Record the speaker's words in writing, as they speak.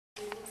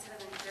Students have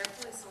been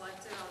carefully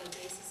selected on the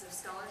basis of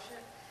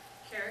scholarship,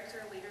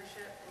 character,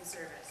 leadership, and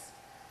service.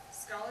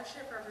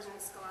 Scholarship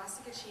represents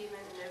scholastic achievement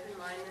and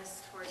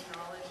open-mindedness towards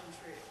knowledge and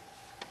truth.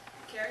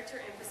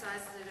 Character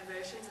emphasizes a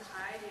devotion to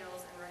high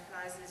ideals and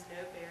recognizes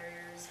no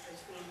barriers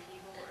between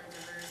people or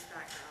diverse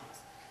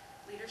backgrounds.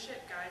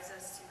 Leadership guides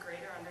us to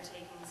greater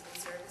undertakings, and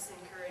service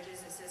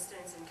encourages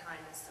assistance and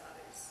kindness to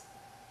others.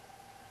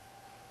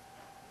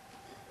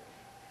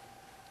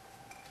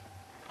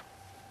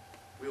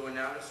 We will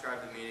now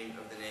describe the meaning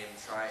of the name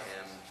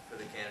Tri-M for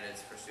the candidates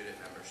for student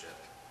membership.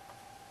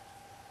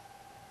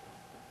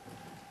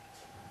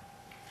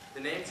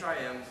 The name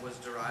Tri-M was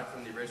derived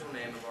from the original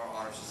name of our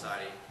honor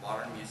society,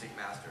 Modern Music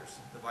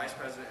Masters. The Vice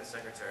President and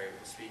Secretary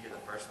will speak of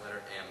the first letter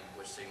M,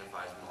 which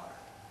signifies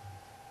modern.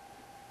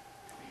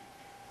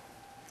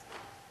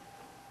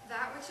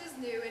 That which is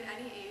new in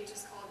any age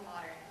is called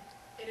modern.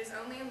 It is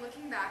only in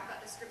looking back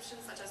that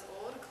descriptions such as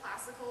old,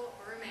 classical,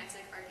 or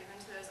romantic are given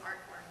to those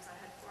art forms that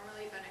had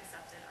formerly been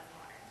accepted as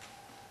modern.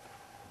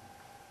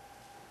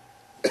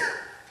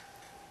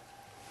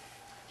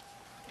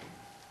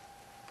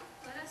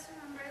 Let us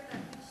remember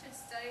that we should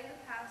study the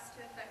past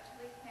to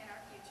effectively plan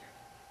our future.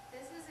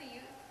 This is a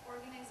youth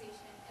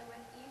organization, and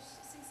with each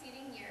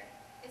succeeding year,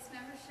 its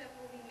membership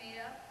will be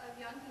made up of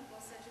young people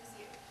such as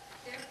you.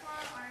 Therefore,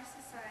 our honor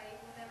society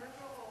will never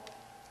grow old,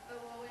 but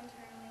will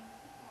internally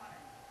modern.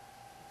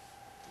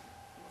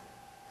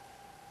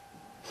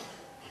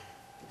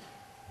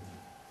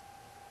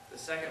 The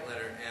second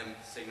letter, M,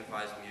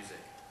 signifies music.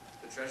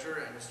 The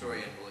treasurer and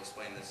historian will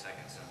explain the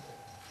second symbol.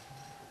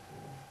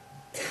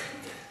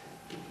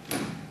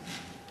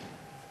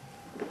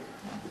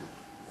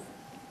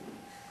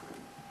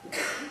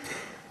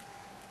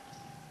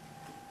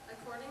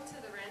 According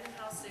to the Random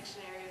House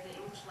Dictionary of the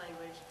English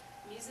Language,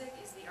 music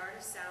is the art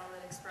of sound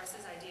that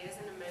expresses ideas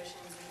and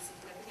emotions in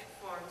significant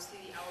forms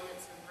through the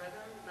elements of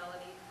rhythm,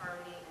 melody,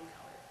 harmony, and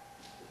color.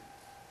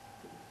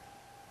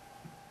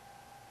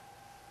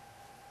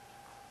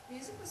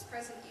 Music was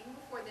present even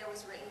before there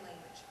was written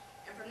language,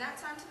 and from that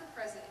time to the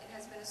present, it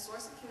has been a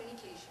source of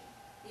communication.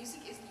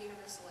 Music is the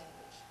universal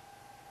language.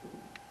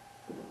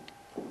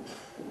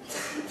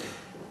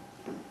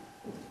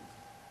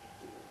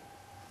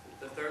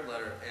 The third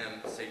letter,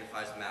 M,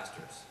 signifies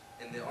masters.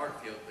 In the art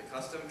field, the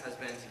custom has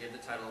been to give the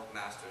title of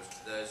masters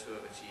to those who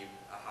have achieved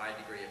a high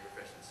degree of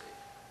proficiency.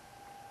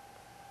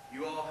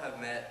 You all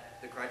have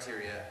met the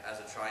criteria as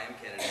a Tri-M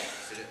candidate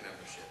for student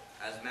membership.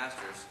 As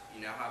masters,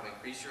 you now have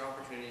increased your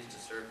opportunities to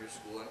serve your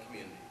school and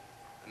community.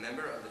 A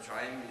member of the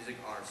Tri-M Music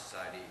Honor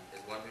Society is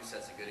one who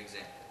sets a good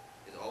example,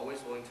 is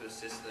always willing to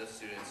assist those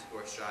students who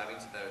are striving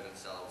to better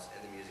themselves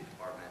in the music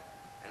department,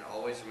 and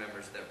always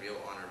remembers that real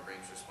honor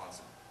brings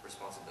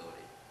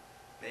responsibility.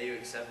 May you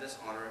accept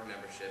this honor of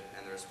membership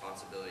and the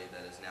responsibility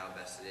that is now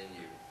vested in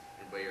you,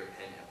 and wear your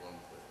pin emblem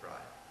with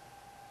pride.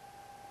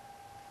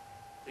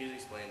 Please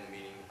explain the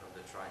meaning of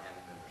the Tri-M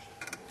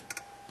membership.